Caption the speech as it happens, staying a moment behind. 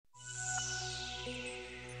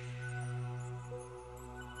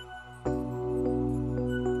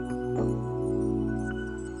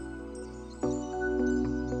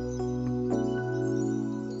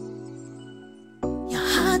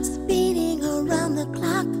the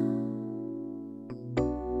clock.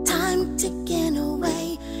 Time ticking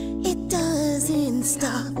away, it doesn't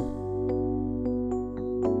stop.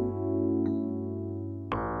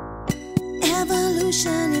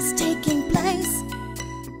 Evolution is taking place.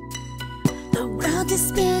 The world is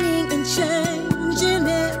spinning and changing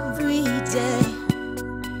every day.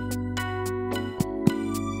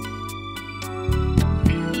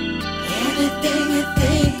 Anything you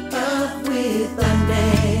think of with a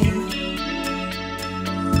name.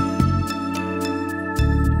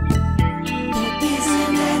 There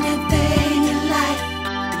isn't anything in life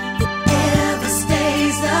that ever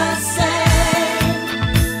stays the same.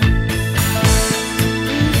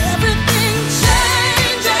 Everything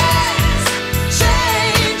changes,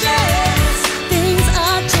 changes. Things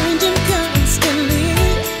are changing constantly.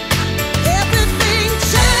 Everything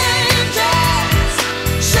changes,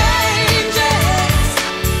 changes.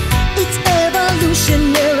 It's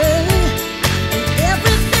evolutionary.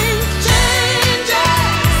 Everything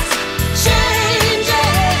changes,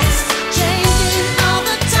 changes. Changing all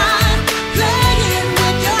the time, playing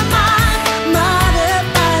with your mind.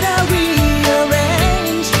 Modified or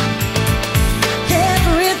rearranged.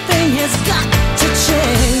 Everything has got to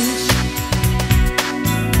change.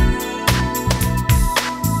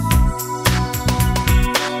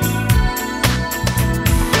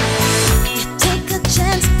 You take a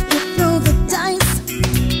chance, you throw the dice.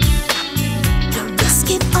 You risk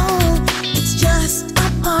it all.